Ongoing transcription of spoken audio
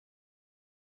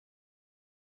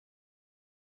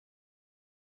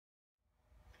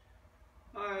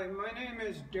Hi, my name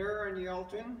is Darren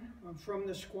Yelton. I'm from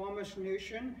the Squamish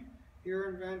Nation here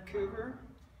in Vancouver.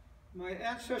 My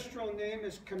ancestral name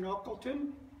is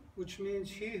Knuckleton, which means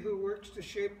he who works to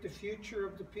shape the future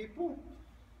of the people.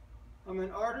 I'm an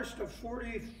artist of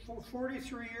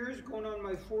 43 years, going on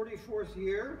my 44th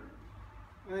year.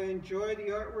 I enjoy the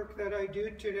artwork that I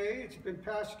do today. It's been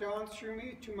passed down through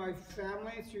me to my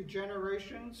family through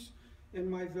generations in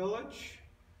my village.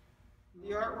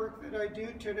 The artwork that I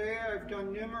do today, I've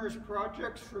done numerous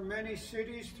projects for many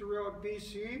cities throughout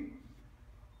BC.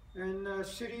 In the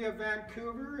city of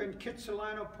Vancouver, in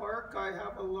Kitsilano Park, I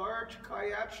have a large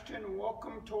Kayachtin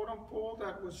welcome totem pole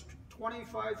that was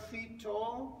 25 feet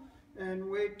tall and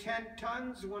weighed 10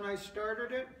 tons when I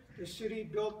started it. The city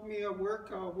built me a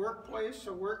workplace,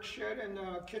 a work shed in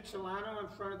Kitsilano in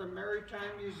front of the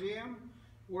Maritime Museum,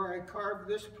 where I carved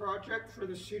this project for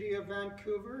the city of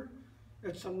Vancouver.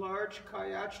 It's a large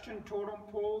Kayachtin totem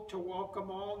pole to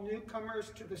welcome all newcomers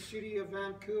to the city of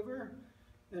Vancouver.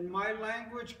 In my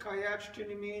language,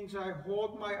 Kayachtin means I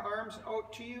hold my arms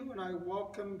out to you and I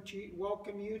welcome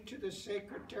you to the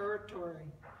sacred territory.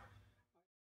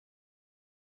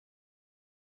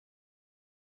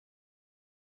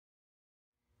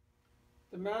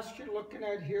 The mask you're looking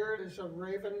at here is a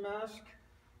raven mask.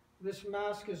 This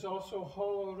mask is also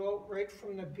hollowed out right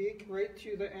from the beak right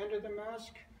through the end of the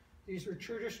mask. These were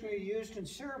traditionally used in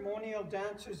ceremonial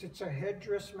dances. It's a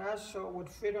headdress mask, so it would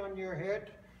fit on your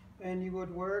head, and you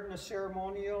would wear it in a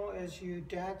ceremonial as you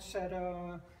dance at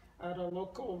a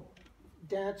local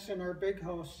dance in our big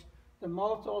house. The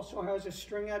mouth also has a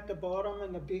string at the bottom,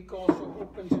 and the beak also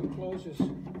opens and closes.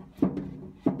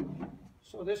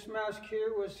 So this mask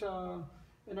here was,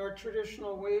 in our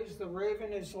traditional ways, the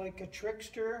raven is like a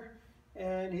trickster,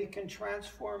 and he can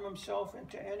transform himself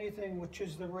into anything, which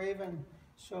is the raven.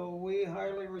 So we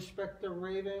highly respect the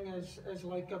raven as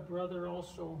like a brother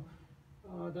also.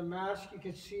 The mask you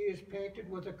can see is painted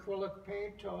with acrylic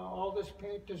paint. All this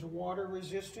paint is water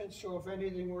resistant, so if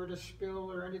anything were to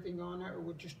spill or anything on it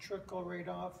would just trickle right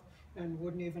off and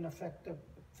wouldn't even affect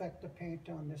the paint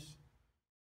on this.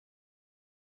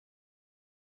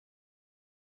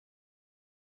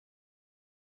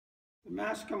 The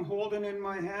mask I'm holding in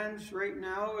my hands right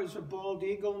now is a bald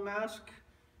eagle mask.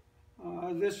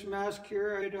 This mask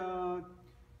here, it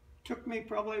took me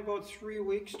probably about 3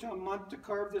 weeks to a month to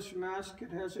carve this mask.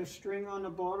 It has a string on the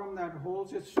bottom that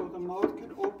holds it so the mouth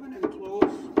can open and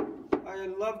close. I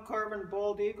love carving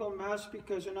bald eagle masks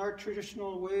because in our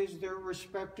traditional ways, they're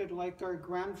respected like our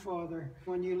grandfather.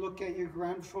 When you look at your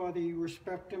grandfather, you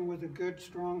respect him with a good,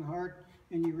 strong heart,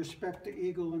 and you respect the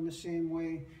eagle in the same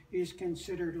way. He's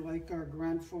considered like our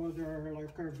grandfather or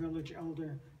like our village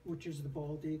elder, which is the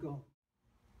bald eagle.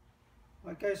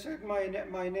 Like I said, my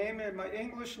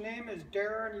English name is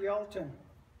Darren Yelton.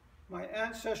 My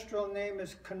ancestral name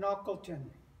is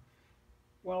Knuckleton.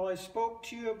 While I spoke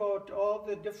to you about all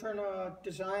the different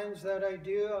designs that I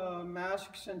do,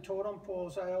 masks and totem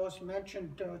poles, I always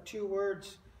mentioned two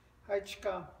words,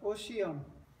 Haichka Osium.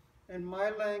 In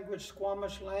my language,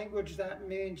 Squamish language, that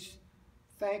means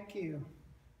thank you.